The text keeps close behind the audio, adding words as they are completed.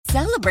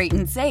Celebrate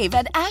and save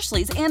at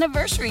Ashley's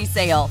Anniversary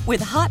Sale.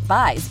 With Hot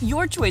Buys,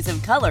 your choice of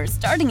colors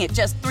starting at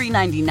just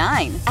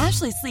 $3.99.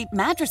 Ashley Sleep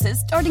mattresses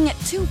starting at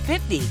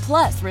 $2.50.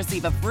 Plus,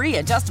 receive a free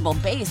adjustable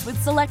base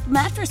with select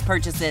mattress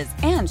purchases.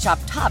 And shop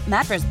top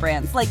mattress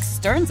brands like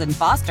Stearns &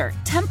 Foster,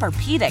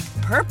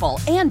 Tempur-Pedic, Purple,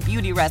 and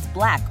Beautyrest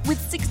Black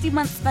with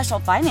 60-month special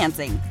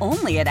financing.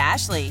 Only at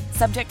Ashley.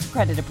 Subject to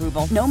credit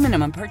approval. No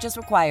minimum purchase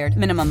required.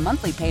 Minimum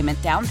monthly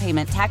payment, down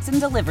payment, tax, and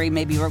delivery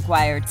may be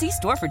required. See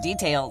store for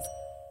details.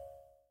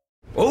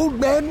 Old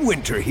Man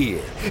Winter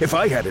here. If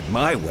I had it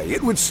my way,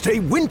 it would stay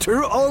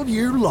winter all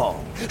year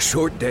long.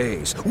 Short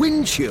days,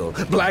 wind chill,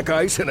 black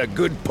ice, and a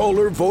good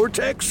polar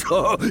vortex.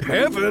 Oh,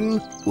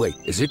 heaven. Wait,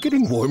 is it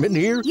getting warm in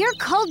here? Your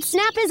cold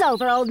snap is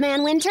over, Old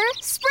Man Winter.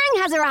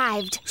 Spring has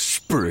arrived.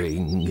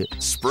 Spring.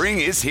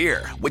 Spring is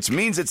here, which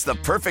means it's the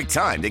perfect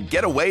time to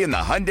get away in the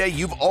Hyundai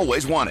you've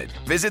always wanted.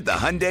 Visit the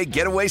Hyundai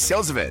Getaway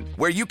Sales Event,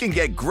 where you can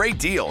get great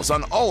deals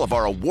on all of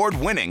our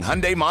award-winning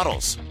Hyundai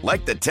models,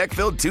 like the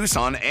tech-filled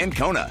Tucson and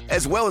Kona,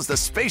 as well as the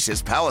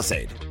spacious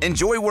Palisade.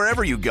 Enjoy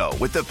wherever you go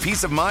with the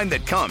peace of mind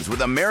that comes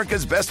with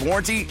America's best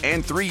warranty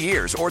and 3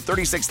 years or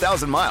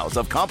 36,000 miles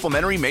of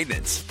complimentary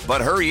maintenance.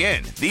 But hurry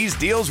in, these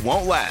deals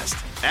won't last.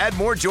 Add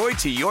more joy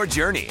to your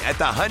journey at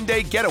the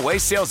Hyundai Getaway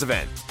Sales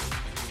Event.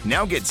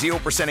 Now get 0%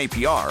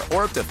 APR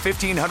or up to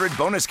 $1,500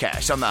 bonus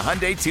cash on the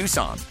Hyundai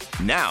Tucson.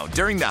 Now,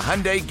 during the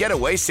Hyundai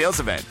Getaway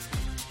Sales Event.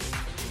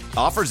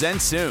 Offers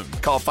end soon.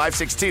 Call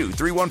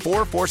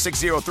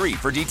 562-314-4603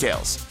 for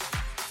details.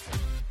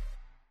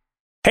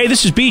 Hey,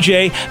 this is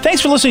BJ. Thanks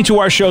for listening to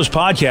our show's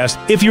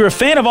podcast. If you're a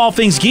fan of all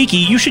things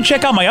geeky, you should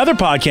check out my other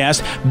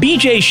podcast,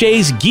 BJ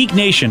Shea's Geek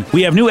Nation.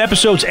 We have new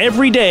episodes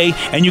every day,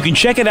 and you can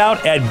check it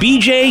out at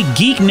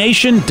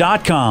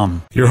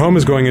bjgeeknation.com. Your home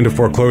is going into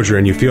foreclosure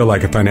and you feel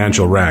like a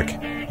financial wreck.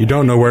 You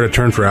don't know where to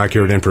turn for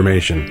accurate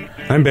information.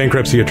 I'm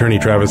bankruptcy attorney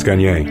Travis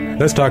Gagne.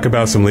 Let's talk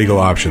about some legal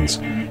options.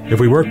 If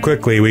we work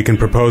quickly, we can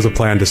propose a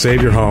plan to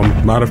save your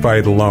home,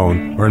 modify the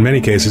loan, or in many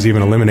cases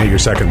even eliminate your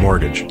second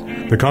mortgage.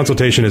 The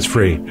consultation is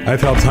free.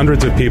 I've helped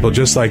hundreds of people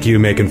just like you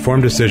make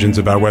informed decisions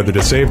about whether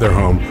to save their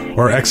home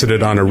or exit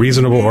it on a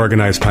reasonable,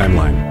 organized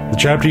timeline. The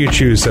chapter you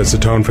choose sets the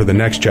tone for the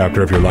next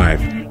chapter of your life.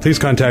 Please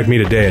contact me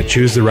today at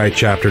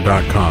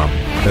choosetherightchapter.com.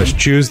 That's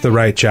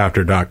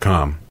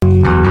choosetherightchapter.com.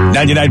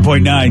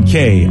 99.9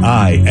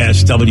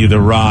 KISW,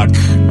 The Rock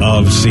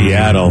of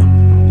Seattle.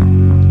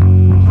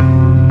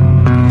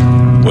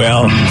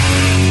 Well,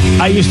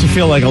 I used to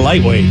feel like a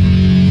lightweight,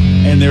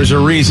 and there's a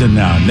reason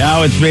now.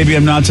 Now it's maybe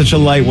I'm not such a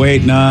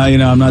lightweight. Nah,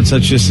 I'm not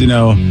such just,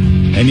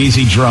 an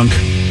easy drunk.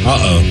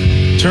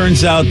 Uh-oh.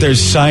 Turns out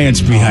there's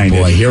science behind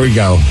it. Here we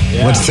go.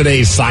 Yeah. What's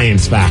today's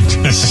science fact?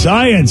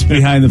 Science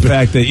behind the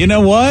fact that, you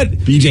know what?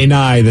 BJ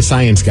Nye, the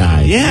science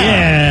guy.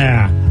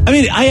 Yeah. I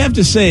mean, I have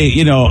to say,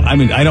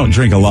 I don't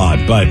drink a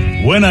lot, but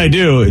when I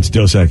do, it's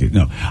Dos Equis.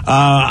 No.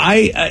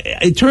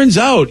 It turns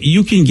out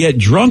you can get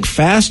drunk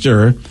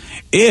faster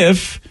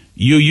if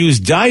you use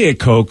Diet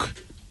Coke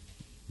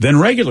than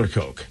regular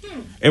Coke.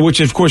 And which,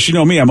 of course,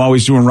 me, I'm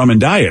always doing rum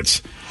and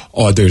diets.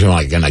 Oh, there's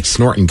like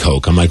snorting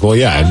Coke. I'm like, well,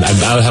 yeah,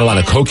 I've had a lot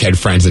of Cokehead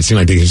friends that seem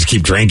like they just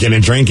keep drinking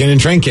and drinking and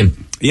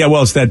drinking. Yeah,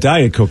 well, it's that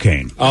diet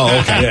cocaine. Oh,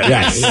 okay.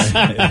 Yes.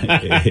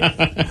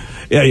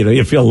 Yeah,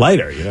 you feel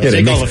lighter. Yeah,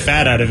 take all the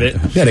fat out of it.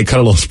 Yeah, they cut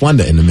a little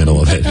Splenda in the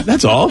middle of it.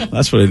 That's all.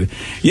 That's what it is.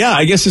 Yeah,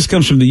 I guess this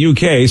comes from the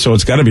UK, so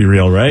it's got to be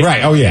real, right?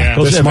 Right. Oh, yeah.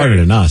 They're smarter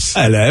than us.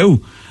 Hello.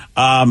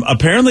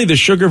 Apparently, the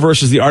sugar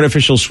versus the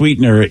artificial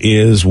sweetener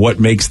is what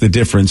makes the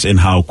difference in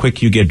how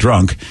quick you get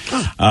drunk.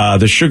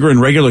 The sugar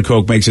in regular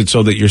Coke makes it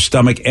so that your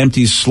stomach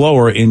empties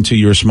slower into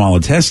your small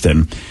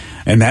intestine,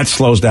 and that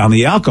slows down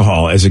the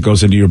alcohol as it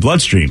goes into your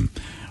bloodstream.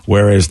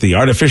 Whereas the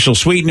artificial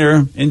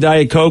sweetener in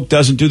Diet Coke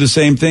doesn't do the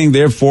same thing,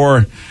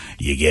 therefore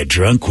you get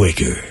drunk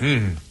quicker.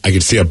 I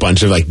could see a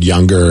bunch of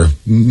younger,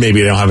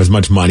 maybe they don't have as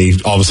much money,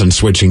 all of a sudden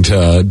switching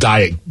to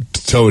diet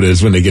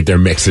sodas when they get their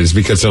mixes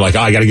because they're like, oh,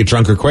 I got to get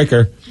drunker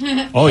quicker.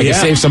 I can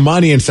save some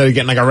money instead of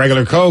getting a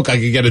regular Coke. I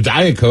could get a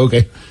Diet Coke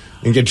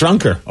and get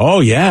drunker. Oh,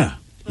 yeah.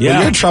 Yeah. Well,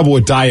 you're in trouble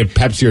with Diet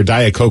Pepsi or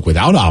Diet Coke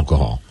without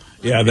alcohol.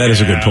 Yeah, that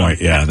is a good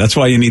point. Yeah, that's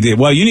why you need you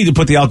need to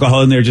put the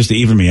alcohol in there just to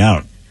even me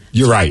out.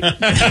 You're right.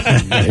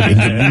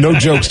 No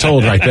jokes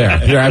told right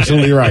there. You're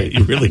absolutely right.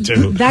 You really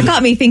do. That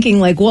got me thinking,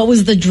 what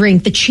was the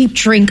cheap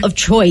drink of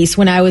choice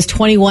when I was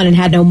 21 and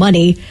had no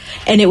money?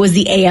 And it was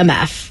the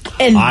AMF.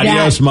 And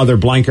Adios, Mother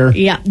Blanker.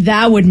 Yeah,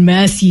 that would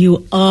mess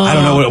you up. I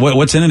don't know.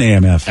 What's in an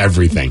AMF?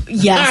 Everything.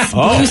 Yes.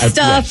 Blue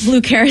stuff,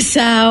 blue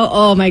carousel.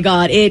 Oh, my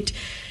God. It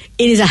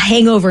is a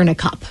hangover in a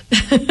cup.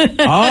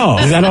 Oh.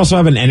 Does that also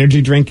have an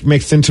energy drink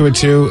mixed into it,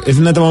 too?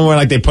 Isn't that the one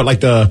where they put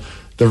the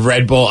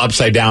Red Bull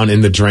upside down in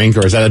the drink,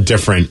 or is that a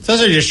different?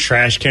 Those are just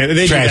trash cans.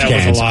 They trash do that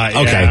cans. with a lot.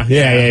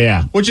 Okay.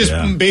 Yeah. Which is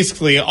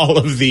basically all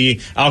of the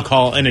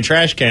alcohol in a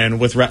trash can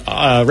with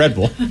Red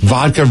Bull.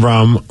 Vodka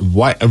rum,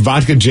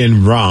 vodka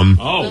gin rum.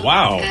 Oh,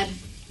 wow.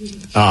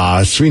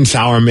 Sweet and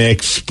sour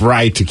mix,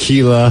 Sprite,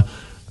 tequila,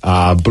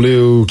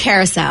 blue.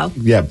 Carousel.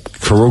 Yeah,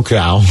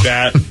 Curacao.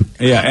 That.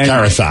 Yeah, and,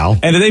 Carousel.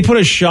 And do they put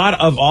a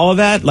shot of all of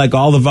that, like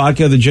all the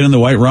vodka, the gin, and the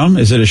white rum?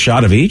 Is it a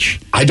shot of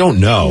each? I don't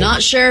know.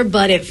 Not sure,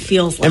 but it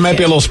feels like it might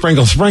be a little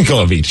sprinkle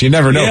of each. You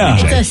never know. Yeah.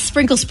 BJ. It's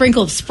a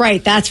sprinkle of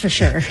Sprite, that's for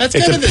sure. That's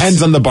It kind of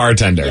depends on the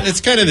bartender.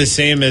 It's kind of the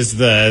same as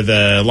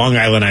the Long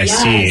Island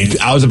iced tea.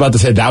 I was about to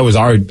say that was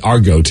our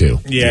go-to.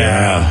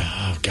 Yeah.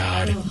 Oh,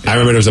 God. I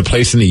remember there was a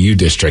place in the U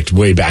District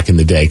way back in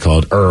the day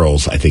called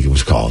Earl's, I think it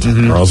was called.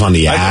 Earl's on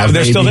the Ave.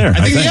 They're still there.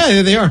 I think,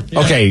 yeah, they are. Yeah.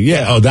 Okay,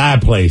 yeah. Oh,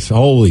 that place.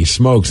 Holy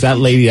smokes. That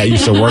lady that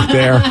used to work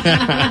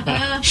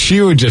there,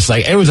 she would just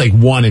like, it was like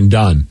one and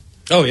done.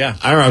 Oh, yeah.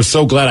 I remember I was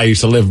so glad I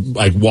used to live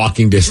like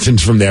walking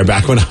distance from there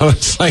back when I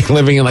was like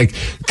living in like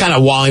kind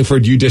of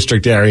Wallingford U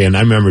District area. And I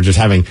remember just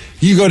having,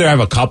 you go there, have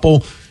a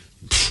couple.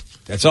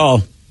 That's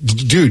all.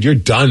 Dude, you're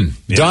done.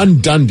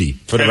 Dundee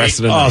for the rest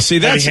of the night. Oh, see,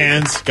 that's Heavy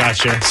hands.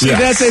 Gotcha. See,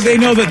 that's they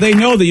know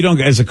that you don't.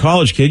 As a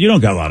college kid, you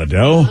don't got a lot of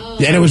dough.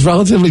 Yeah, and it was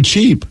relatively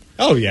cheap.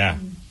 Oh, yeah.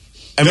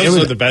 I mean,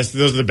 Those are the best.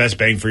 Those are the best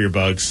bang for your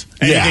bugs.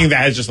 Anything that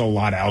has just a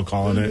lot of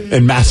alcohol in it.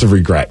 And massive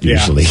regret,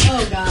 usually.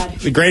 Oh, God.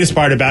 The greatest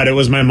part about it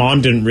was my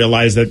mom didn't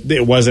realize that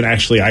it wasn't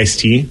actually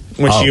iced tea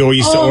when she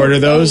used to order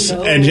those.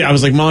 No. And I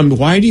was like, Mom,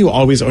 why do you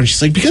always order?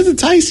 She's like, because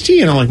it's iced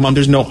tea. And I'm like, Mom,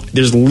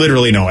 there's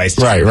literally no iced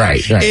tea.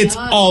 Right. It's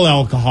all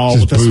alcohol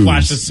Just with a booze.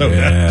 splash of soda.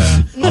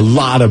 Yeah. A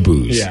lot of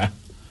booze. Yeah.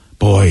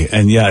 Boy,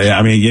 and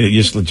I mean,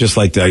 just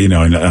like down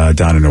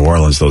in New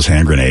Orleans, those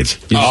hand grenades.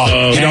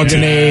 Hand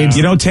grenades.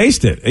 You don't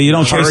taste it. You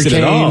don't taste it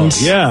at all.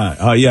 Hurricanes.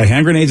 Yeah,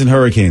 hand grenades and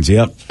hurricanes.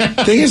 Yep.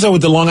 Thing is, though,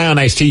 with the Long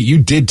Island iced tea, you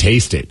did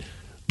taste it.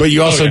 But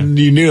you also,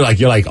 you knew, like,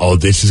 you're like, oh,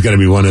 this is going to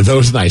be one of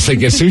those nights.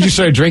 Like, as soon as you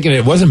started drinking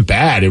it wasn't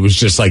bad. It was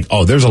just like,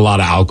 oh, there's a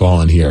lot of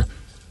alcohol in here.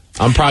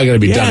 I'm probably going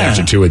to be done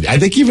after 2. I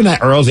think even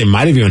at Earl's, they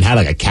might have even had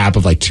like a cap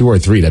of like 2 or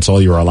 3. That's all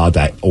you were allowed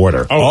to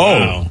order. Oh,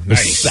 wow.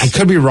 Nice. I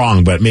could be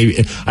wrong, but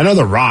maybe. I know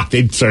The Rock,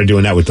 they started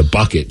doing that with the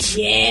buckets.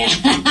 Yeah.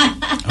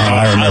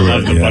 I remember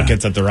love the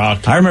buckets at the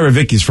Rock. I remember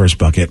Vicky's first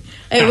bucket.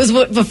 It was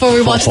before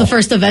we watched the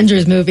first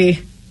Avengers movie.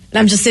 And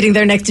I'm just sitting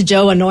there next to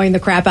Joe, annoying the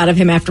crap out of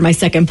him after my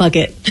second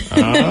bucket.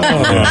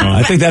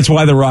 I think that's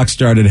why The Rock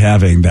started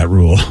having that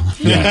rule.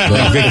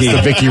 Yeah,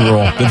 the Vicky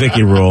rule. The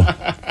Vicky rule.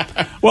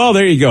 Well,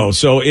 there you go.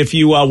 So if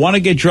you want to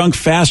get drunk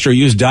faster,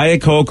 use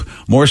Diet Coke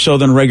more so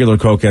than regular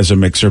Coke as a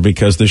mixer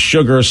because the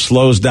sugar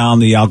slows down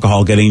the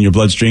alcohol getting in your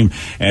bloodstream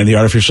and the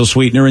artificial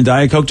sweetener in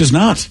Diet Coke does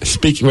not.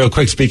 Speaking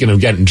of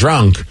getting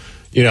drunk,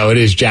 it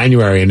is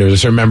January, and there was a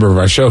certain member of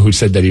our show who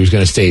said that he was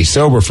going to stay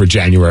sober for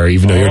January,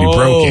 even though he already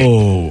broke it.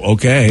 Oh,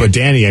 okay. But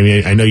Danny, I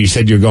mean, I know you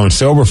said you're going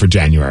sober for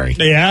January.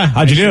 Yeah.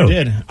 How'd you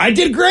do? I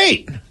did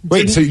great.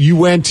 Wait, so you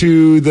went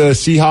to the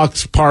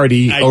Seahawks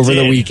party over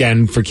the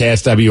weekend for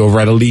KSW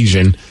over at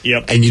Elysian.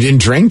 Yep. And you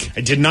didn't drink?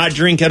 I did not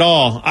drink at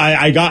all.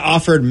 I got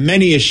offered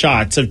many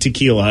shots of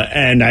tequila,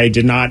 and I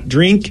did not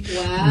drink.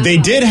 Wow. They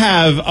did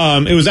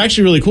have, it was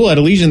actually really cool. At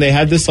Elysian, they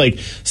had this, like,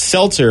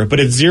 seltzer,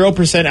 but it's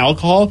 0%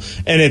 alcohol,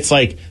 and it's,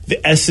 like,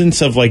 the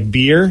essence of, like,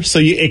 beer. So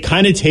it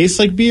kind of tastes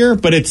like beer,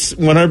 but it's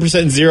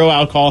 100% zero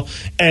alcohol,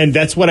 and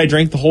that's what I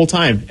drank the whole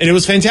time. And it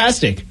was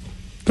fantastic.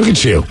 Look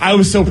at you. I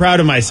was so proud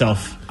of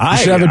myself. You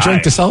should have a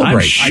drink to celebrate.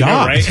 I'm shocked. I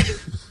know, right?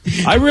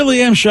 I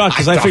really am shocked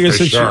because I figured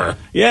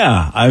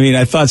I mean,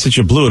 I thought since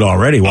you blew it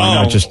already, why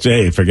not just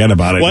forget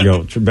about it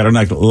and go, better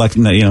not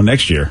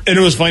next year. And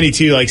it was funny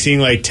too, like seeing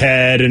like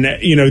Ted and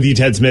the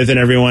Ted Smith and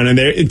everyone,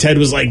 and Ted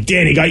was like,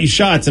 "Danny, got you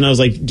shots," and I was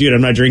like, "Dude,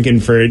 I'm not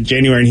drinking for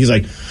January," and he's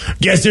like,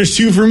 "Guess there's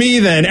 2 for me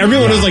then."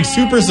 Everyone was like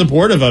super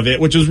supportive of it,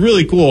 which was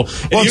really cool.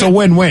 Well, it's a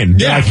win-win.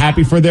 They're like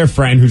happy for their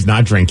friend who's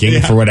not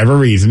drinking for whatever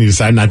reason. He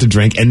decided not to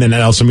drink, and then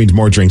that also means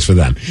more drinks for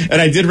them.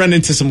 And I did run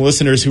into some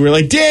listeners who were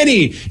like,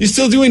 "Danny, you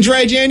still doing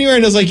dry January?"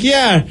 And I was like,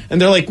 "Yeah,"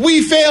 and they're like,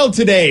 "We failed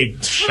today."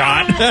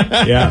 Shot.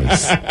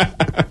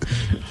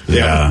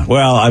 Yeah.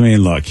 Well, I mean,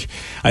 look,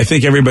 I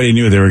think everybody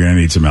knew they were going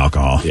to need some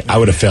alcohol. I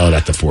would have failed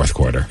at the fourth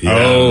quarter. Yeah.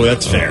 Oh,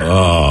 that's fair.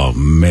 Oh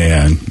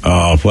man.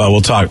 Oh well,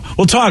 we'll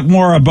talk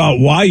more about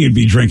why you'd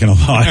be drinking a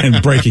lot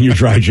and breaking your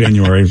dry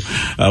January.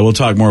 We'll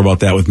talk more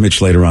about that with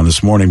Mitch later on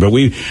this morning. But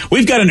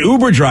we've got an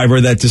Uber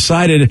driver that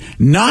decided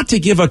not to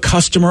give a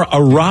customer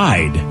a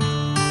ride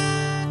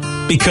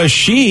because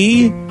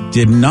she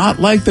did not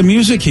like the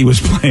music he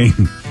was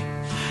playing.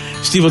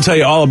 Steve will tell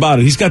you all about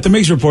it. He's got the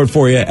Mix Report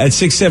for you at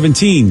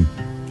 6:17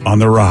 on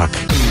The Rock.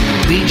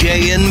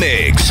 BJ and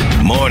Migs,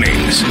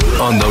 mornings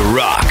on The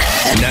Rock,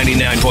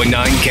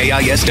 99.9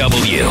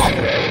 KISW.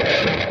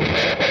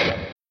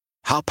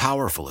 How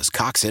powerful is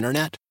Cox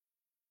Internet?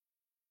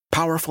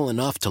 Powerful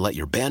enough to let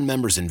your band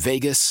members in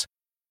Vegas,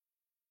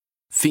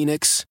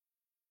 Phoenix,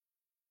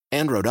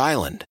 and Rhode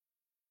Island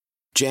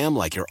jam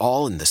like you're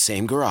all in the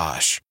same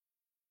garage.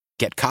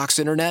 Get Cox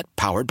Internet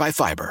powered by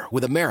fiber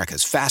with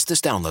America's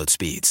fastest download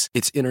speeds.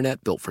 It's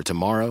internet built for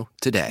tomorrow,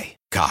 today.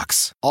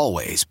 Cox,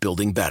 always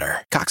building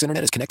better. Cox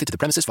Internet is connected to the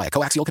premises via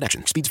coaxial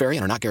connection. Speeds vary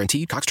and are not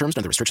guaranteed. Cox terms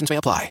and other restrictions may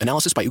apply.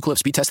 Analysis by Ookla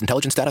Speed Test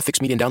Intelligence Data.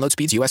 Fixed median download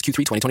speeds. US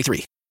Q3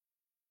 2023.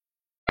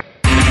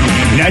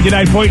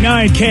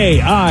 99.9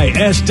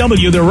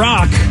 KISW, The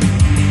Rock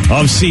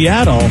of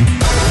Seattle.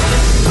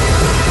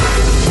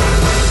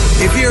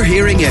 If you're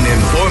hearing an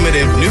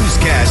informative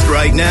newscast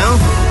right now,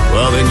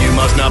 well, then you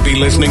must not be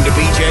listening to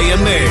BJ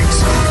and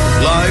Migs.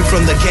 Live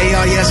from the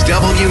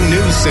KISW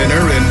News Center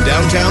in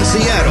downtown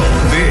Seattle,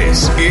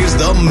 this is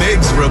the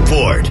Migs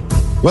Report.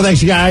 Well,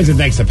 thanks, you guys, and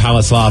thanks to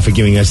Palace Law for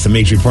giving us the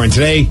Migs Report. And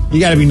today, you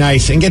got to be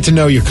nice and get to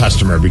know your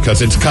customer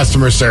because it's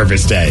Customer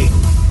Service Day.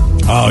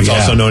 Oh, it's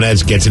also known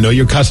as Get to Know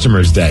Your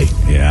Customers Day.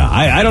 Yeah,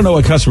 I don't know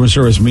what customer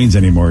service means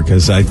anymore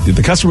because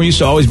the customer used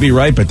to always be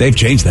right, but they've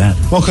changed that.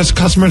 Well, because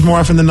customers more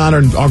often than not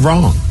are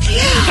wrong.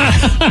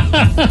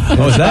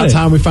 It's about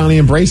time we finally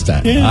embraced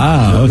that.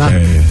 Yeah.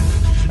 Okay.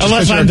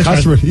 Unless I'm the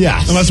customer.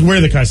 Yes. Unless we're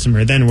the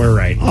customer, then we're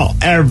right. Oh,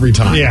 every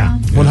time. Yeah.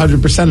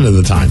 100% of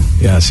the time.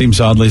 Yeah, seems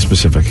oddly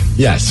specific.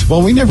 Yes.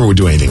 Well, we never would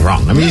do anything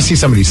wrong. I mean, you see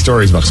some of these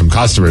stories about some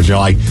customers, you're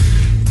like,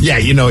 yeah,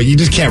 you know, you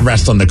just can't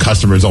rest on the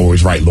customer's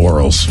always right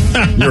laurels.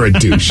 You're a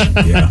douche.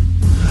 Yeah.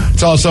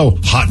 It's also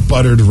Hot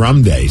Buttered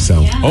Rum Day,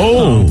 so. Yeah.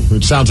 Oh.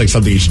 Which sounds like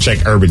something you should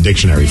check Urban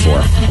Dictionary for.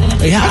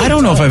 Yeah, I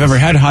don't know if I've ever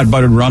had hot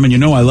buttered rum, and you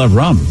know I love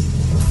rum.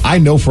 I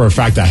know for a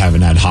fact I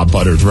haven't had hot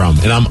buttered rum,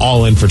 and I'm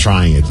all in for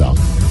trying it, though.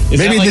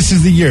 Maybe this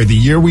is the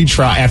year we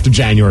try, after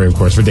January, of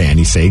course, for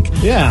Danny's sake.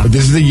 Yeah. But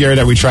this is the year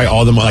that we try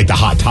all the more, like the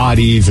hot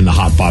toddies and the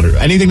hot butter.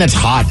 Anything that's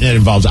hot that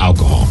involves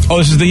alcohol. Oh,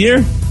 this is the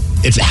year?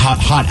 It's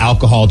hot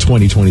alcohol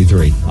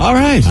 2023. All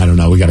right. I don't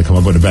know. We got to come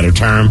up with a better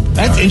term.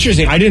 That's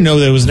interesting. I didn't know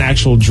that it was an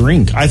actual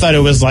drink. I thought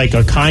it was like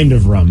a kind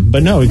of rum,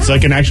 but no, it's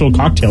like an actual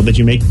cocktail that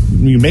you make.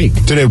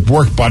 Do they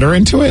work butter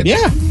into it?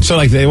 Yeah. So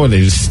like they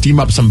just steam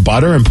up some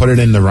butter and put it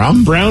in the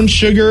rum? Brown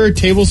sugar,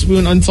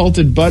 tablespoon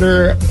unsalted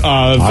butter,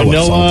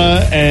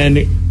 vanilla,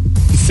 and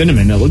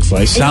cinnamon. It looks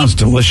like sounds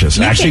delicious.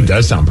 It actually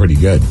does sound pretty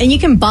good. And you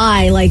can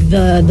buy like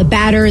the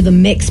batter, the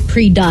mix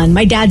pre-done.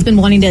 My dad's been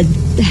wanting to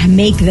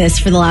make this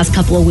for the last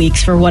couple of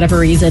weeks for whatever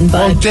reason.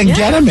 But then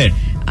get him it.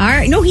 All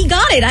right, no, he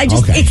got it.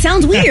 It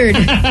sounds weird.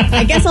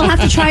 I guess I'll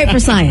have to try it for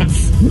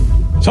science.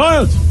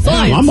 Science.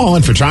 I'm all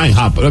in for trying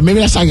hot, but maybe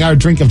that's like our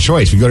drink of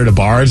choice. We go to the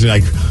bars and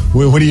like,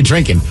 what are you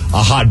drinking?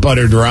 A hot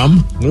buttered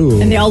rum? Ooh.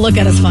 And they all look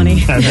at us funny.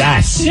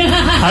 Yes.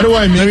 How do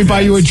I let me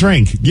buy you a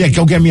drink? Yeah,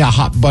 go get me a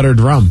hot buttered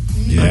rum.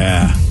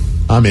 Yeah.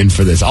 I'm in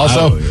for this.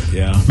 Also,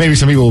 maybe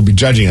some people will be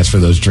judging us for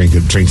those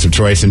drinks of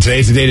choice, and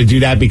today's the day to do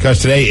that because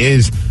today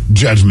is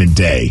Judgment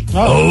Day.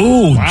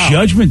 Oh, wow.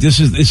 Judgment. This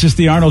is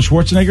the Arnold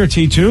Schwarzenegger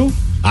T2?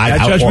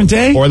 Judgment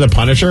Day? Or the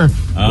Punisher?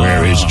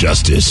 Where is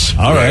justice?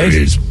 All right.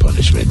 Where is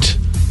punishment?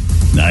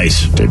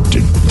 Nice.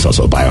 It's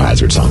also a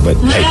Biohazard song, but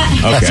hey,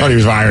 that's funny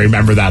why I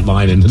remember that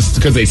line, and it's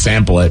because they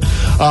sample it.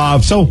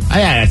 That's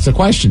the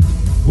question.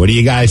 What do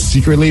you guys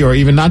secretly or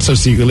even not so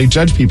secretly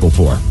judge people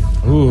for?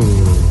 Ooh.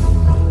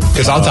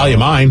 Because I'll tell you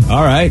mine.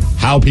 All right.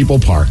 How people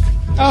park.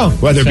 Oh.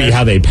 Whether it be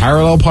how they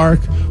parallel park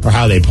or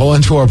how they pull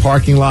into a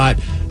parking lot,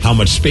 how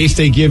much space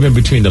they give in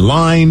between the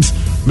lines.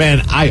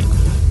 Man, I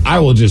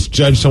will just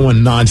judge someone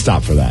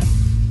nonstop for that.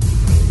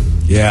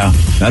 Yeah,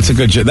 that's a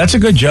good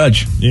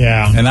judge.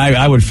 Yeah. And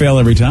I would fail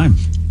every time.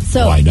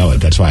 So I know it.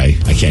 That's why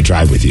I can't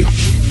drive with you.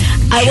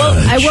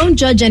 I won't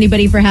judge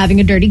anybody for having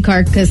a dirty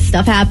car because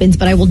stuff happens,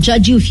 but I will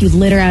judge you if you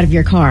litter out of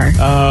your car.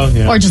 Oh,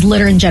 yeah. Or just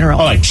litter in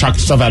general. Oh, like chuck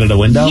stuff out of the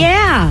window?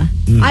 Yeah.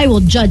 I will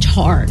judge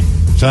hard.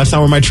 So that's not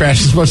where my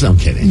trash is supposed to... I'm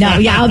kidding. No,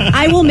 yeah,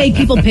 I will make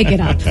people pick it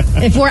up.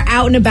 If we're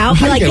out and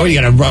about... What are you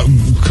going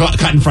to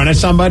cut in front of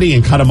somebody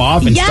and cut them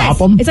off and stop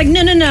them? It's like,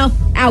 no.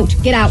 Out.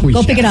 Get out.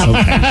 Go pick it up.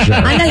 Okay,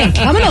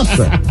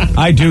 sure.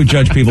 I do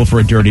judge people for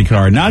a dirty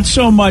car. Not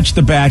so much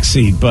the back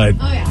seat, but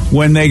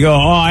when they go,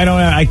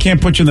 I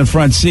can't put you in the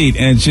front seat,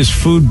 and it's just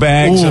food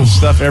bags of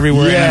stuff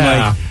everywhere. Yeah. And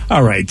I'm like,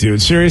 all right,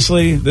 dude,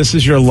 seriously? This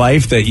is your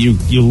life that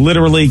you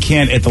literally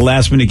can't at the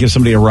last minute give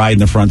somebody a ride in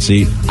the front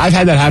seat? I've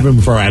had that happen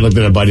before. I looked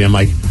at a buddy, I'm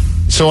like,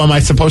 so am I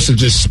supposed to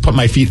just put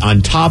my feet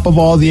on top of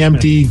all the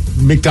empty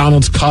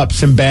McDonald's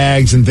cups and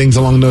bags and things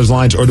along those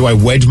lines, or do I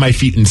wedge my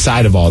feet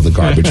inside of all the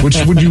garbage? Which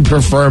would you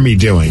prefer me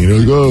doing? You're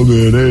like, oh,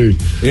 man, hey.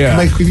 Yeah. I'm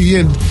like,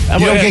 you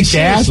don't get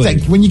gas?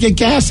 When you get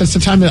gas, that's the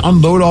time to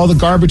unload all the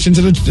garbage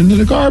into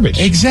the garbage.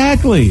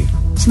 Exactly.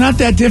 It's not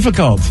that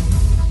difficult.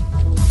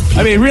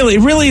 I mean, it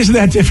really isn't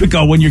that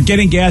difficult. When you're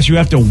getting gas, you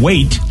have to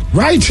wait.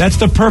 Right. That's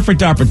the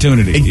perfect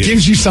opportunity. It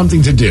gives you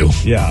something to do.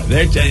 Yeah.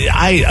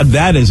 I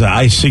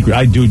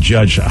do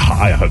judge,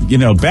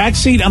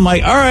 backseat. I'm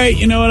like, all right,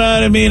 you know what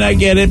I mean? I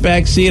get it.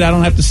 Backseat. I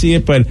don't have to see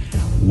it, but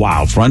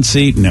wow, front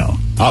seat, no.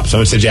 Oh,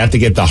 someone said you have to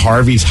get the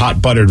Harvey's Hot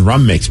Buttered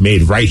Rum Mix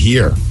made right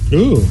here.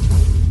 Ooh.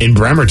 In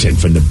Bremerton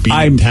from the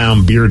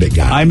Beantown Bearded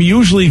guy. I'm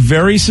usually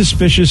very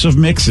suspicious of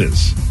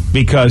mixes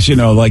because,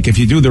 like if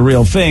you do the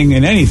real thing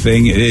in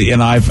anything,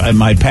 and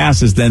my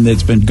past is then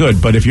it's been good.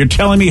 But if you're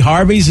telling me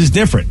Harvey's is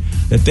different,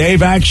 that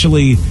they've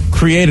actually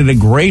created a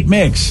great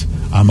mix,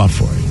 I'm up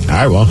for it. All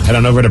right, well, head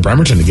on over to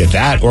Bremerton to get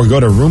that, or go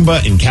to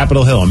Roomba in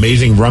Capitol Hill.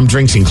 Amazing rum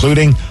drinks,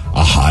 including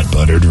a hot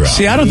buttered rum.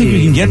 See, I don't think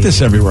we can get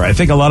this everywhere. I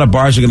think a lot of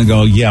bars are going to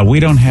go, yeah, we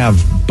don't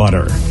have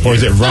butter. Or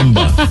is it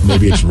rumba?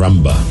 Maybe it's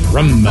rumba.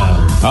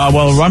 Rumba.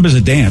 Well, rumba's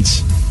a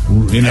dance.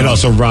 And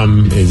also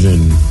rum is in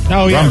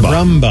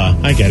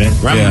Rumba. I get it.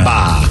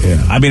 Rumba.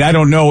 Yeah. I mean, I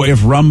don't know if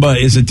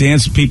rumba is a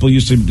dance people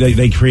used to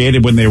they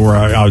created when they were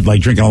out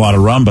like drinking a lot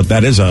of rum, but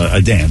that is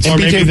a dance. Or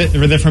maybe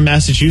they're from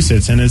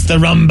Massachusetts and it's the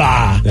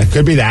rumba. That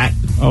could be that.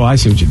 Oh, I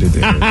see what you did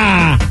there.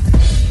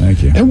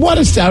 Thank you. And what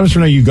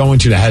establishment are you going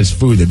to that has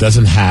food that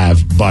doesn't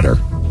have butter?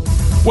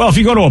 Well, if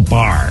you go to a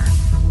bar,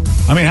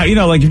 I mean, you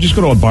know, like you just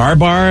go to a bar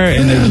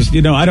and they just,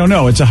 you know, I don't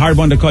know. It's a hard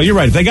one to call. You're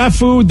right. If they got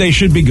food, they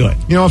should be good.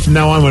 You know, from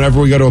now on,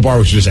 whenever we go to a bar,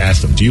 we should just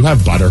ask them, do you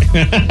have butter?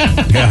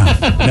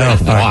 Yeah.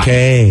 No.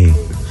 Okay.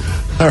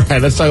 All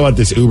right, let's talk about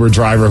this Uber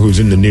driver who's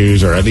in the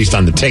news, or at least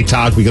on the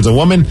TikTok, because a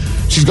woman,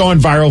 she's going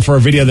viral for a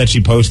video that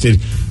she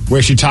posted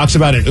where she talks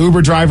about an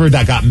Uber driver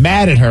that got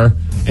mad at her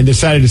and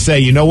decided to say,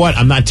 you know what,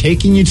 I'm not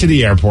taking you to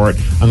the airport.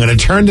 I'm going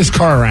to turn this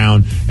car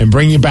around and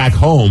bring you back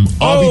home,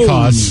 all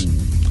because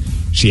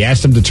she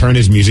asked him to turn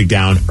his music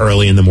down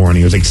early in the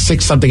morning. It was like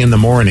 6-something in the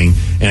morning,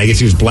 and I guess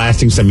he was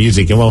blasting some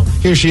music. And, well,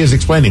 here she is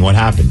explaining what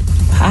happened.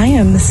 I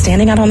am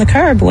standing out on the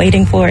curb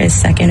waiting for a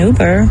second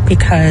Uber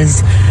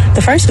because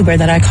the first Uber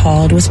that I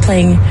called was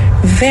playing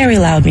very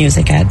loud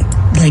music at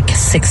like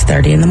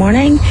 6:30 in the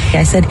morning.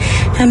 I said,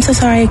 I'm so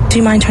sorry. Do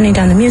you mind turning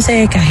down the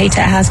music? I hate to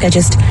ask. I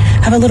just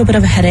have a little bit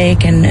of a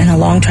headache and a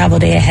long travel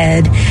day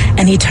ahead.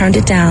 And he turned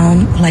it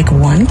down like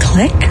one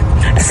click.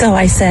 So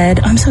I said,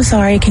 I'm so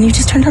sorry. Can you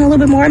just turn down a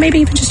little bit more? Maybe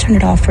even just turn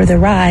it off for the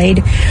ride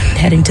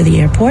heading to the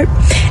airport.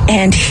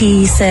 And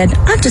he said,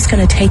 I'm just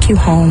going to take you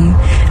home,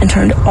 and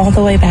turned all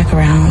the way back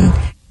around.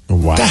 Wow.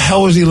 What the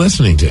hell was he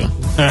listening to?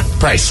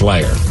 Probably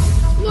Slayer.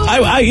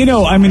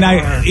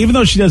 Even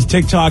though she does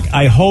TikTok,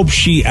 I hope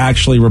she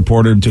actually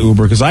reported to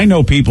Uber, because I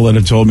know people that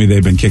have told me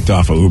they've been kicked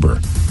off of Uber.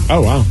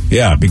 Oh, wow.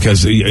 Yeah,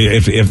 because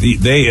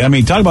if they, I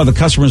mean, talk about the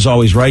customer's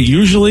always right.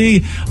 Usually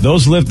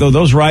those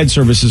ride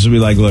services will be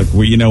like, look,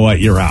 well, you know what,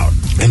 you're out.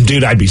 And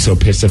dude, I'd be so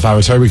pissed if I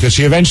was her, because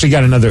she eventually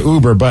got another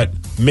Uber, but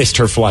missed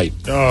her flight.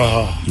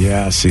 Oh,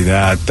 yeah. See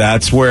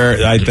that's where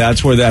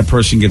that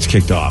person gets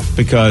kicked off,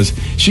 because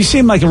she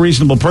seemed like a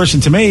reasonable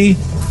person to me.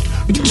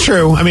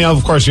 True. I mean,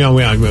 of course, you know,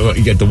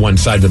 you get the one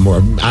side, the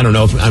more, I don't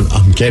know if,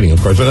 I'm kidding,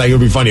 of course, but like, it would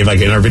be funny if,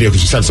 like, in our video,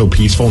 because she sounds so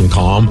peaceful and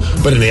calm,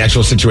 but in the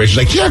actual situation, she's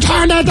like, you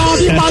turn that off,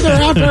 you mother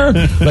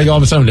effer. Like, all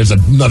of a sudden, there's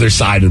another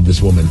side of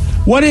this woman.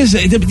 What is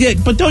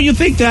it? But don't you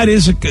think that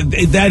is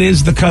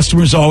the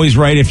customer's always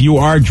right? If you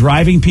are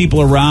driving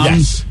people around,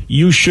 yes,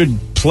 you should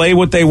play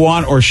what they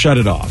want or shut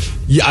it off.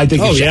 Yeah, I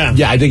think.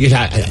 I think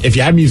if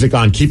you have music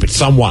on, keep it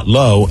somewhat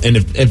low. And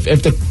if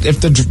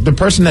the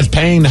person that's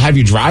paying to have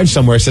you drive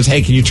somewhere says,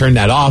 "Hey, can you turn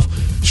that off?"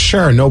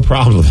 Sure, no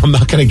problem. I'm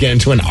not going to get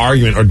into an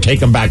argument or take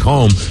them back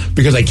home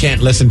because I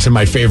can't listen to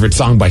my favorite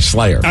song by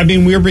Slayer. I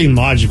mean, we're being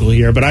logical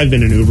here, but I've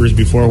been in Ubers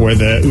before where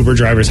the Uber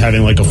driver's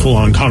having like a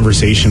full-on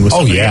conversation with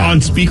somebody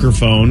on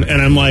speakerphone,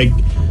 and I'm like,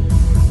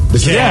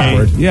 "This is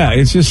awkward." Yeah,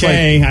 it's just like,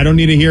 I don't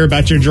need to hear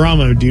about your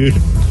drama, dude.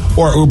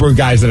 Or Uber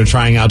guys that are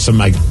trying out some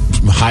like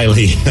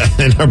highly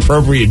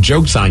inappropriate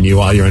jokes on you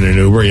while you're in an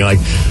Uber. You're like,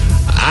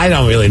 I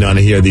don't really want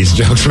to hear these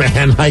jokes,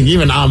 man. Like,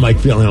 even I'm like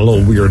feeling a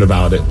little weird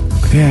about it.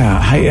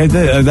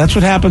 Yeah, that's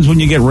what happens when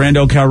you get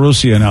Rando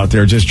Calrissian out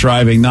there just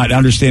driving, not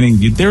understanding.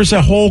 There's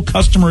a whole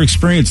customer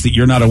experience that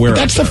you're not aware of.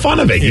 That's the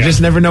fun of it. You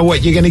just never know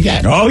what you're going to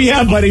get. Oh,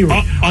 yeah, buddy.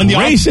 On the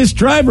racist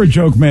driver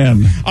joke,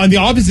 man. On the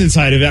opposite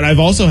side of it, I've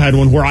also had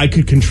one where I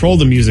could control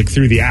the music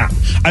through the app.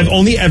 I've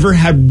only ever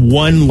had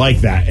one like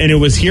that, and it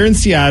was here in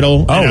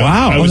Seattle. Oh,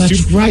 wow.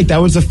 That's right. That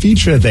was a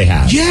feature that they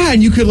had. Yeah,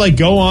 and you could like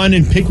go on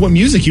and pick what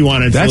music you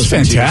wanted to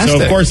listen fantastic. to.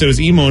 So, of course, it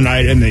was emo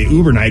night and the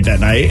Uber night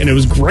that night, and it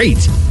was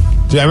great.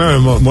 Dude, I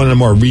remember one of the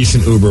more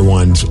recent Uber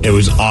ones. It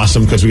was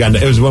awesome because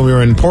it was when we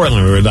were in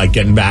Portland. We were like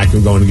getting back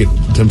and going to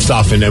get some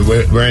stuff, and then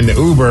we're in the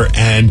Uber,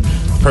 and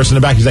the person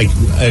in the back is like,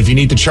 if you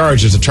need to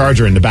charge, there's a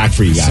charger in the back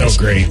for you guys. So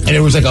great. And it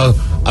was like a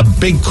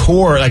big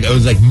core, like it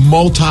was like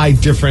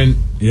multi-different.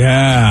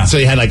 Yeah. So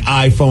you had like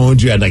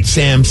iPhones, you had like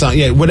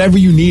Samsung, whatever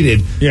you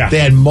needed. Yeah. They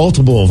had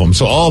multiple of them.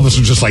 So all of us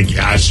were just like,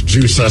 yes,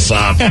 juice us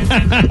up.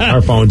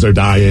 Our phones are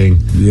dying.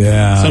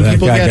 Yeah. Some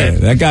people get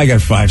it. That guy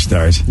got 5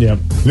 stars. Yep.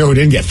 No, he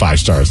didn't get 5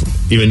 stars,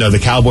 even though the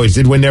Cowboys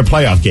did win their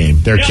playoff game.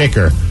 Their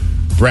kicker,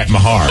 Brett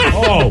Maher.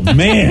 Oh,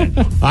 man.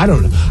 I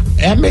don't know.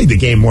 That made the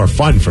game more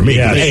fun for me.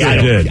 Yeah,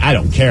 I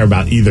don't care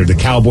about either the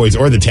Cowboys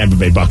or the Tampa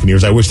Bay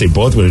Buccaneers. I wish they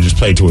both would have just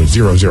played to a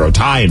 0-0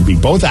 tie and be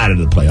both out of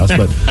the playoffs,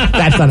 but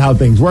that's not how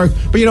things work.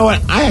 But you know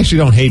what? I actually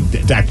don't hate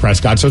Dak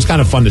Prescott, so it's kind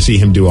of fun to see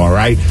him do all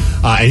right.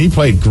 And he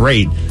played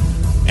great.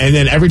 And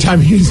then every time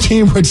his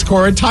team would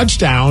score a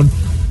touchdown,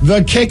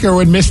 the kicker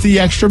would miss the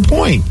extra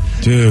point.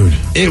 Dude.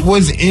 It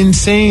was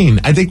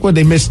insane. I think when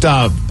they missed...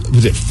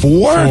 was it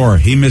 4? 4.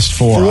 He missed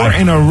 4. 4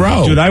 in a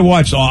row. Dude, I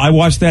watched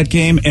that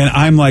game, and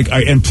I'm like,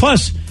 and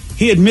plus,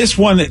 he had missed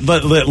one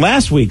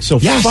last week. So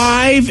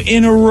 5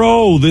 in a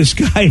row this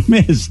guy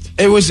missed.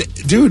 It was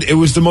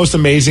the most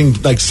amazing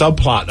like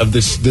subplot of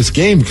this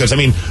game, because I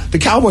mean, the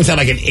Cowboys had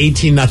like an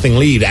 18-0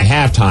 lead at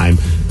halftime.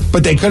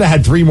 But they could have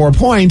had 3 more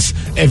points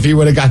if he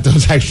would have got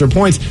those extra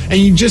points. And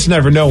you just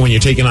never know when you're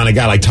taking on a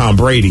guy like Tom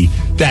Brady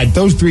that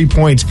those 3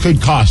 points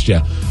could cost you.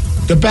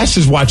 the best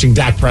is watching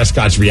Dak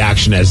Prescott's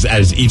reaction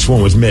as each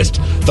one was missed.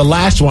 The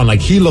last one, like,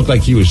 he looked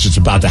like he was just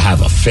about to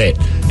have a fit.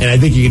 And I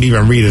think you can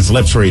even read his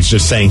lips where he's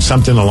just saying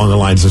something along the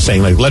lines of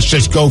saying, like, let's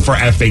just go for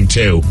effing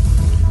 2.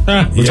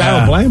 Which I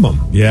don't blame him.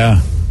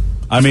 Yeah.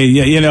 I mean,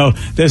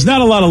 there's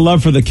not a lot of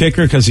love for the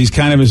kicker because he's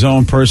kind of his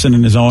own person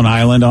in his own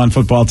island on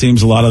football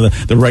teams. A lot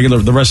of the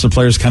rest of the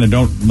players kind of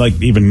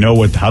don't even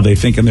know how they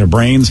think in their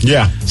brains.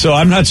 Yeah. So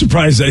I'm not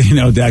surprised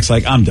that, Dak's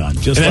like, I'm done.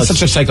 And that's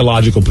such a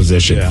psychological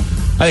position. Yeah.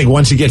 I think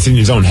once he gets in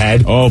his own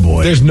head, oh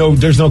boy, there's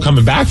no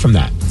coming back from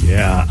that.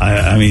 Yeah.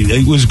 I mean,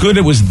 it was good.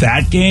 It was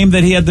that game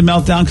that he had the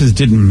meltdown because it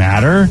didn't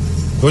matter.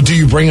 Well, do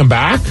you bring him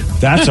back?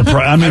 That's a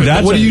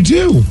what do you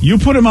do? You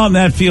put him out in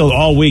that field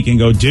all week and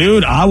go,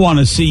 dude, I want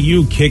to see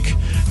you kick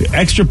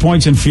extra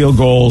points and field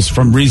goals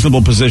from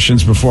reasonable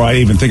positions before I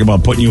even think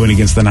about putting you in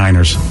against the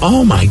Niners.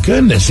 Oh my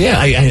goodness. Yeah.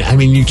 I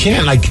mean, you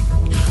can't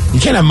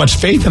have much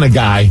faith in a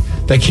guy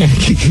that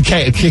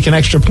can't kick an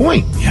extra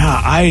point. Yeah,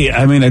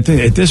 I mean, at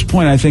this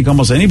point, I think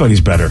almost anybody's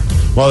better.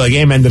 Well, the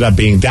game ended up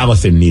being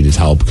Dallas didn't need his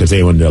help because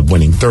they ended up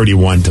winning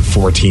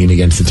 31-14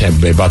 against the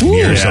Tampa Bay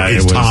Buccaneers. Ooh, yeah, so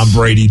it's Tom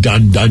Brady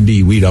done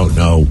Dundee. We don't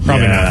know.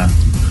 Probably not.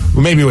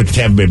 Well, maybe with the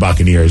Tampa Bay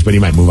Buccaneers, but he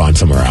might move on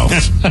somewhere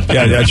else.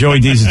 Yeah, Joey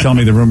Dees is telling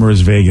me the rumor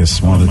is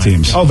Vegas, one of the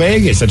teams. Oh,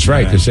 Vegas, that's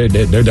right, because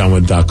they're done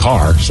with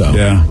Carr. So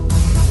yeah.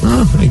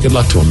 Well, hey, good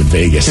luck to him in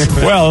Vegas.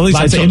 Well, at least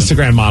lots of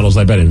Instagram models,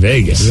 I bet, in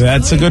Vegas.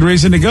 That's a good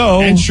reason to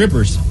go. And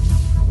strippers.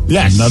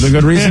 Yes. Another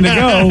good reason to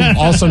go.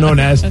 Also known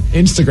as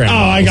Instagram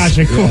models. I got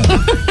you. Cool.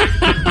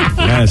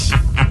 Yes.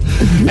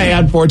 Hey,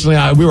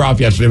 unfortunately, we were off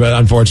yesterday, but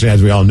unfortunately,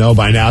 as we all know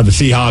by now, the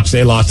Seahawks,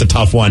 they lost a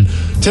tough one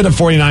to the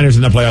 49ers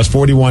in the playoffs,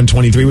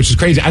 41-23, which is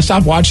crazy. I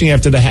stopped watching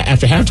after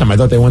halftime. I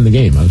thought they won the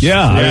game. It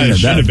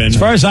should have been. As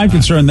far as I'm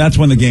concerned, that's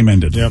when the game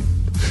ended. Yep.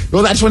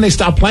 Well, that's when they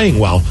stopped playing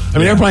well. I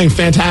mean, they were playing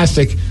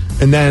fantastic,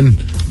 and then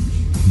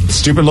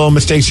stupid little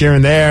mistakes here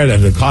and there.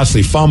 There's a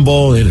costly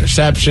fumble,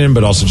 interception,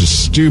 but also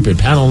just stupid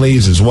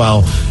penalties as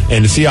well.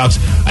 And the Seahawks,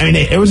 I mean,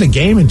 it was a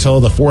game until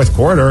the fourth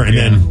quarter, and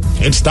then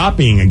it stopped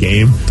being a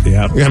game.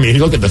 Yeah. I mean,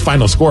 you look at the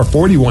final score,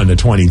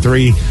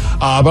 41-23.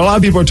 But a lot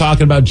of people are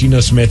talking about Geno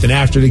Smith, and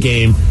after the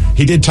game,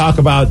 he did talk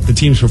about the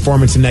team's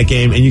performance in that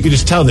game, and you could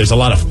just tell there's a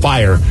lot of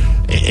fire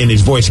in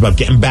his voice about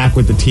getting back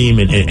with the team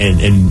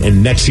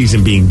and next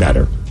season being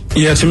better.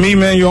 Yeah, to me,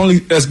 man, you're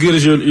only as good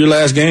as your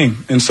last game,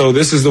 and so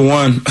this is the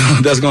one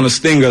that's going to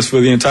sting us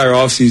for the entire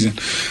offseason.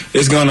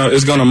 It's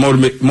gonna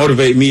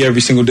motivate me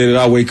every single day that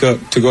I wake up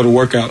to go to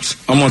workouts.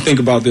 I'm gonna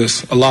think about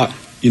this a lot,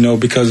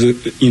 because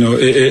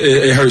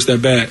it hurts that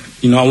bad.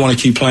 I want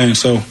to keep playing.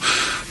 So,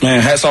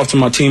 man, hats off to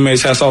my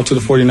teammates, hats off to the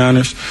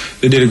 49ers.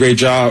 They did a great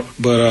job,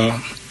 but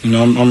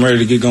I'm ready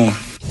to get going.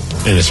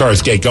 And as far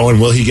as get going,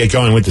 will he get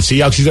going with the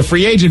Seahawks? He's a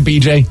free agent,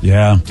 BJ.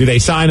 Yeah. Do they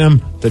sign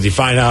him? Does he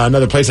find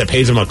another place that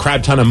pays him a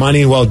crap ton of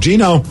money? Well,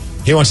 Geno,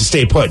 he wants to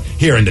stay put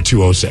here in the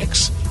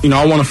 206.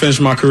 I want to finish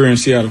my career in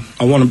Seattle.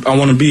 I want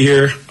to be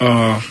here.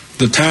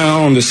 The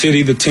town, the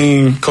city, the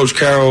team, Coach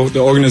Carroll, the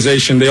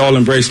organization, they all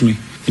embraced me.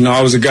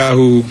 I was a guy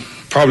who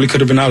probably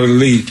could have been out of the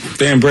league.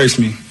 They embraced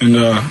me, and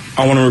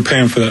I want to repay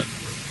them for that.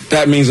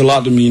 That means a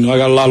lot to me. I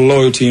got a lot of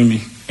loyalty in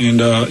me,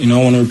 and I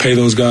want to repay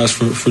those guys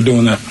for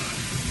doing that.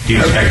 Do you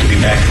expect to be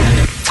back?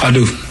 I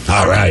do.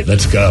 All right,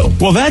 let's go.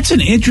 Well, that's an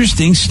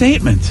interesting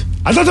statement.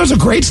 I thought that was a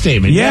great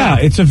statement. Yeah,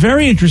 it's a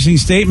very interesting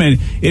statement.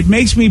 It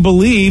makes me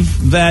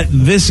believe that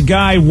this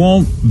guy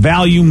won't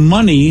value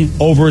money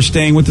over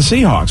staying with the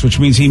Seahawks, which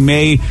means he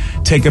may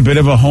take a bit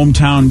of a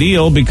hometown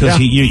deal because I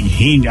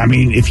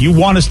mean, if you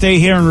want to stay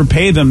here and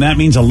repay them, that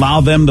means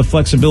allow them the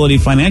flexibility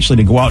financially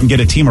to go out and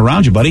get a team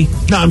around you, buddy.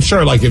 No, I'm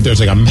sure if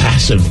there's a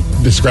massive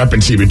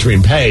discrepancy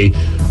between pay,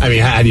 I mean,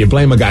 how do you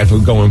blame a guy for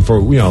going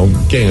for,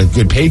 getting a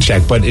good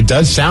paycheck? But it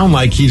does sound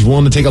like he's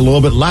willing to take a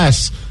little bit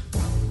less.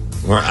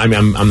 Or, I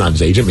mean, I'm not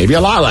his agent, maybe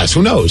a lot less,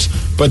 who knows?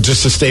 But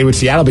just to stay with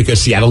Seattle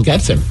because Seattle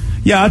gets him.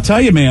 Yeah, I'll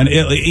tell you, man,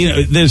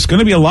 there's going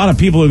to be a lot of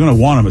people who are going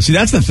to want him. See,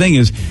 that's the thing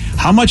is,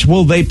 how much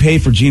will they pay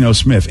for Geno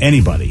Smith?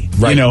 Anybody.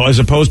 Right. As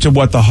opposed to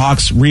what the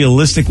Hawks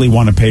realistically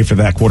want to pay for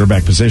that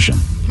quarterback position.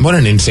 What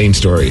an insane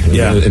story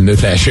in the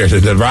past year.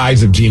 The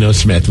rise of Geno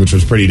Smith, which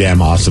was pretty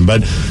damn awesome.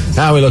 But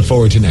now we look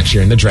forward to next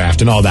year and the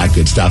draft and all that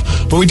good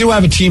stuff. But we do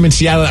have a team in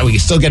Seattle that we can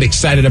still get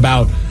excited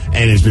about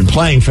and has been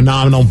playing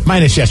phenomenal,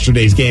 minus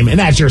yesterday's game, and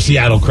that's your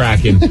Seattle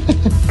Kraken.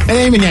 And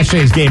even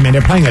yesterday's game, man,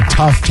 they're playing a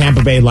tough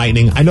Tampa Bay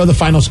Lightning. I know the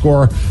final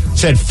score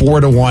said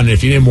 4-1, and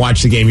if you didn't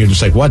watch the game, you're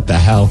just like, what the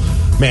hell?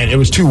 Man, it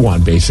was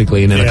 2-1,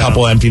 basically, and then a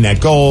couple empty net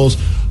goals.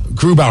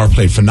 Grubauer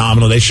played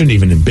phenomenal. They shouldn't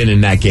even have been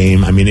in that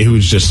game. I mean, he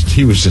was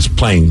just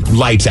playing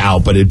lights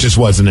out, but it just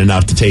wasn't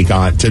enough to take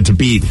on to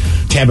beat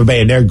Tampa Bay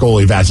and their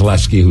goalie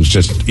Vasilevsky, who's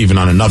just even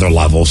on another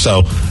level.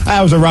 So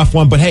that was a rough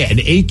one. But hey, an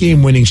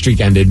 8-game winning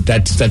streak ended.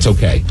 That's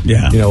okay.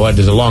 Yeah. You know what?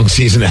 There's a long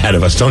season ahead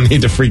of us. Don't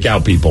need to freak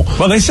out, people.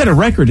 Well, they set a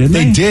record, didn't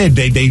they?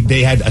 They did.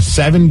 They had a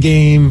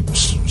 7-game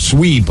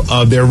sweep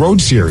of their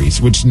road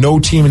series, which no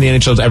team in the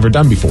NHL has ever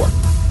done before.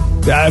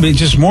 I mean,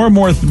 just more and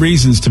more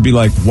reasons to be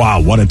like,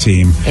 wow, what a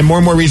team. And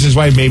more reasons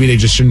why maybe they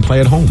just shouldn't play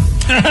at home.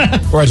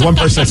 Or as one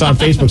person that's on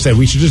Facebook said,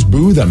 we should just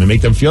boo them and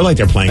make them feel like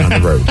they're playing on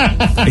the road.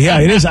 Yeah,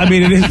 it is. I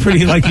mean, it is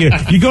pretty like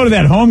you go to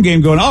that home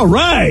game going, all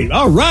right.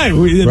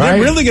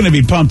 They're really going to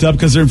be pumped up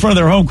because they're in front of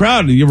their home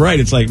crowd. And you're right.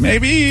 It's like,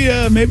 maybe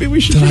we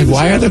should. Like,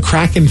 why are the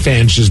Kraken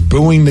fans just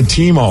booing the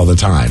team all the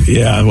time?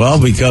 Yeah, well,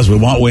 because we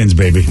want wins,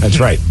 baby. That's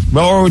right.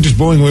 Well, or we're just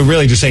booing. We're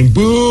really just saying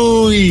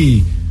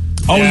booey.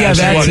 Oh, yeah,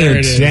 that's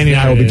it. Danny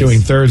and I will be doing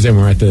Thursday when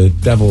we're at the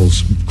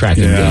Devils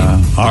Kraken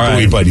game. All right.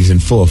 Booey buddies in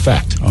full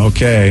effect.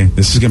 Okay.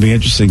 This is going to be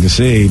interesting to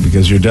see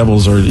because your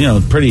Devils are,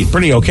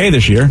 pretty okay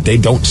this year. They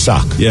don't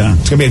suck. Yeah.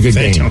 It's going to be a good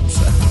game. Don't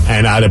suck.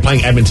 And they're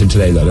playing Edmonton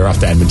today, though. They're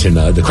off to Edmonton.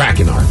 The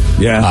Kraken are.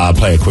 Yeah.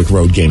 Play a quick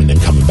road game and then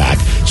coming back.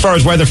 As far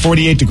as weather,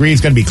 48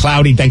 degrees, going to be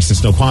cloudy. Thanks to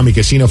Snoqualmie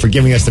Casino for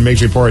giving us the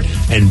Migs Report.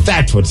 And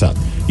that's what's up.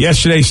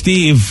 Yesterday,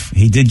 Steve,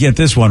 he did get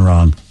this one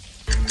wrong.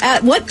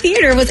 At what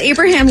theater was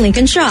Abraham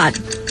Lincoln shot?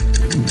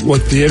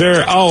 What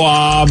theater?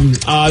 Oh,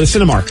 the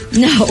Cinemark.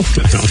 No.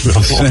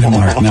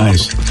 Cinemark,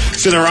 nice.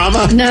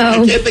 Cinerama?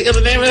 No. I can't think of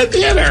the name of the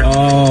theater.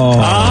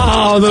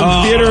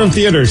 Oh, Theater of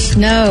Theaters.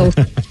 No.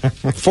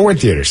 Ford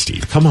Theater,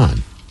 Steve. Come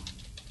on.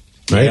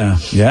 Right?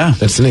 Yeah.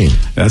 That's the name.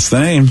 That's the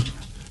name.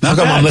 How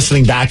come I'm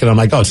listening back and I'm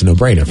like, oh, it's a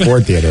no-brainer.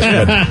 Ford Theater.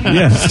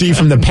 Yeah. Steve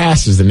from the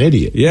past is an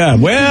idiot. Yeah,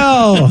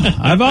 well,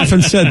 I've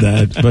often said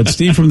that, but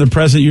Steve from the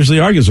present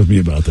usually argues with me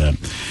about that.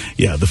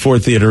 Yeah, the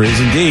Ford Theater is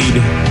indeed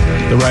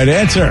the right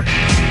answer.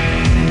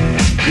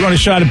 You want a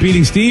shot at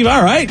beating Steve?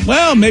 All right.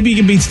 Well, maybe you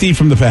can beat Steve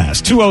from the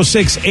past.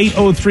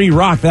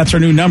 206-803-ROCK. That's our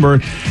new number.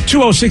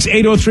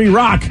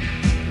 206-803-ROCK.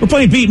 We're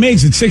playing Beat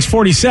Migs at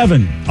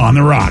 647 on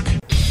The Rock.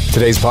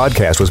 Today's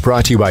podcast was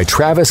brought to you by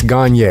Travis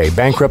Gagne,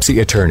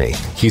 bankruptcy attorney.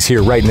 He's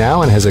here right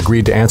now and has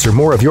agreed to answer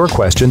more of your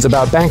questions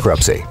about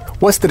bankruptcy.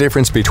 What's the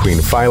difference between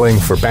filing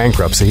for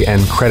bankruptcy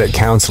and credit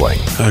counseling?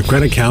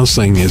 Credit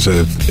counseling is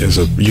a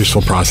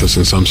useful process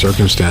in some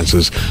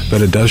circumstances,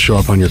 but it does show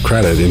up on your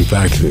credit. In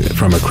fact,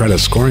 from a credit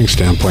scoring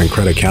standpoint,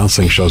 credit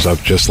counseling shows up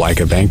just like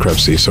a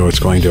bankruptcy, so it's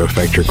going to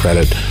affect your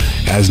credit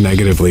as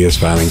negatively as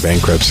filing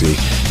bankruptcy.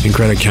 In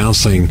credit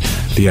counseling,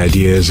 the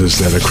idea is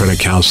that a credit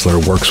counselor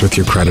works with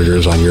your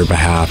creditors on your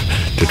behalf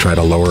to try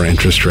to lower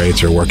interest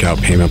rates or work out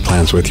payment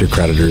plans with your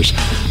creditors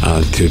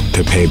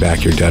to pay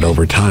back your debt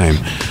over time.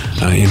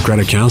 In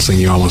credit counseling,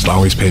 you almost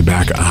always pay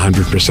back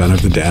 100%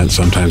 of the debt,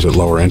 sometimes at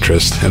lower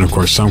interest. And of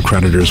course, some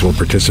creditors will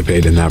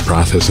participate in that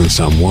process and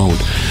some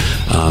won't.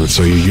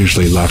 So you're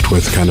usually left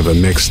with kind of a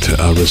mixed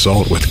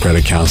result with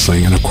credit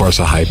counseling and, of course,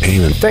 a high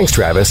payment. Thanks,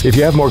 Travis. If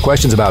you have more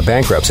questions about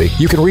bankruptcy,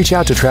 you can reach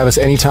out to Travis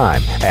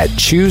anytime at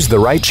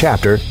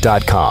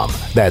ChooseTheRightChapter.com.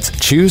 That's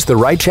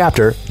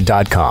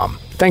ChooseTheRightChapter.com.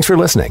 Thanks for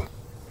listening.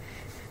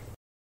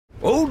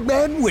 Old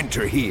Man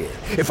Winter here.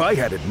 If I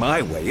had it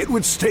my way, it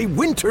would stay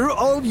winter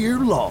all year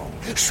long.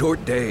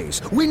 Short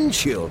days, wind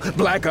chill,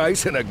 black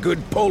ice, and a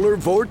good polar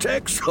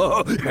vortex.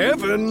 Oh,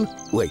 heaven.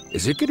 Wait,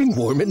 is it getting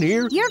warm in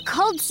here? Your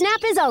cold snap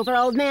is over,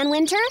 Old Man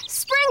Winter.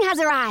 Spring has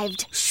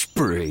arrived.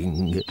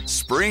 Spring.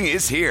 Spring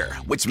is here,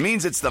 which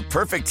means it's the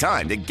perfect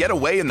time to get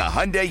away in the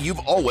Hyundai you've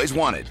always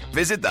wanted.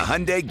 Visit the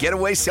Hyundai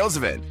Getaway Sales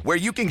Event, where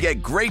you can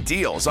get great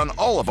deals on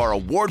all of our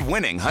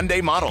award-winning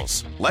Hyundai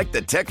models, like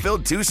the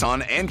tech-filled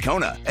Tucson and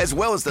Kona, as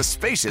well as the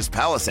spacious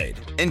Palisade.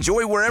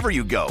 Enjoy wherever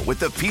you go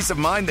with the peace of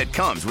mind that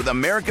comes with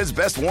America's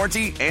best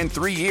warranty and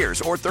 3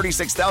 years or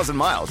 36,000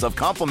 miles of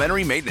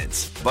complimentary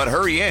maintenance. But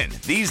hurry in,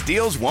 these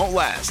deals won't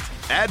last.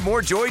 Add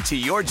more joy to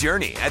your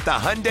journey at the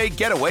Hyundai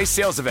Getaway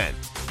Sales Event.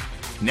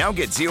 Now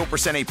get 0%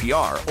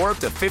 APR or up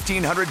to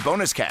 $1,500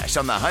 bonus cash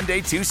on the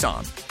Hyundai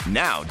Tucson.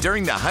 Now,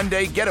 during the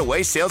Hyundai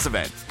Getaway Sales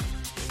Event.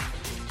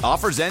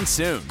 Offers end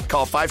soon.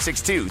 Call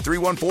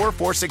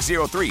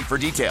 562-314-4603 for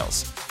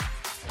details.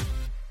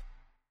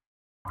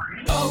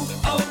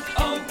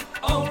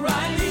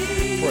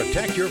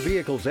 Protect your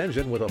vehicle's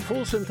engine with a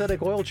full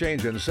synthetic oil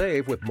change and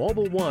save with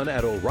Mobil 1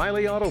 at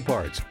O'Reilly Auto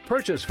Parts.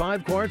 Purchase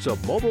 5 quarts of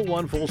Mobil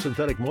 1 full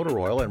synthetic motor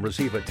oil and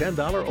receive a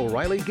 $10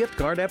 O'Reilly gift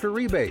card after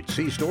rebate.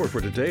 See store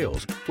for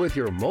details. With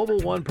your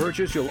Mobil 1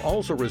 purchase, you'll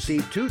also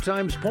receive 2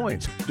 times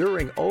points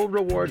during Old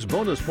Rewards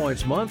Bonus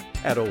Points Month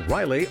at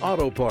O'Reilly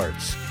Auto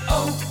Parts.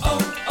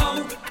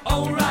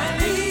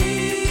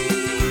 O'Reilly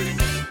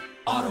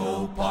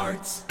Auto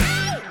Parts.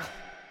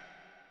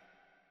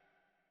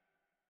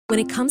 When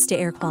it comes to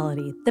air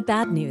quality, the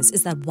bad news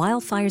is that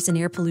wildfires and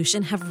air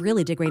pollution have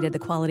really degraded the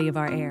quality of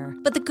our air.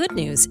 But the good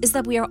news is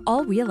that we are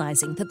all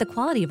realizing that the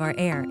quality of our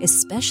air,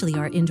 especially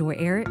our indoor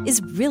air, is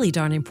really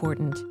darn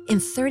important. In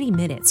 30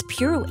 minutes,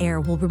 Puro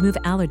Air will remove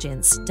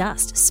allergens,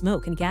 dust,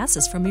 smoke, and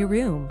gases from your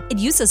room. It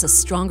uses a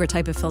stronger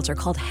type of filter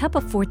called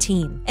HEPA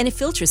 14, and it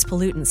filters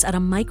pollutants at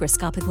a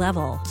microscopic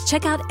level.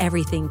 Check out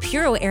everything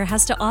Puro Air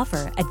has to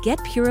offer at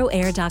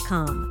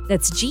getpuroair.com.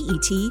 That's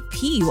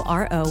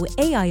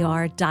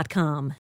GETPUROAIR.com.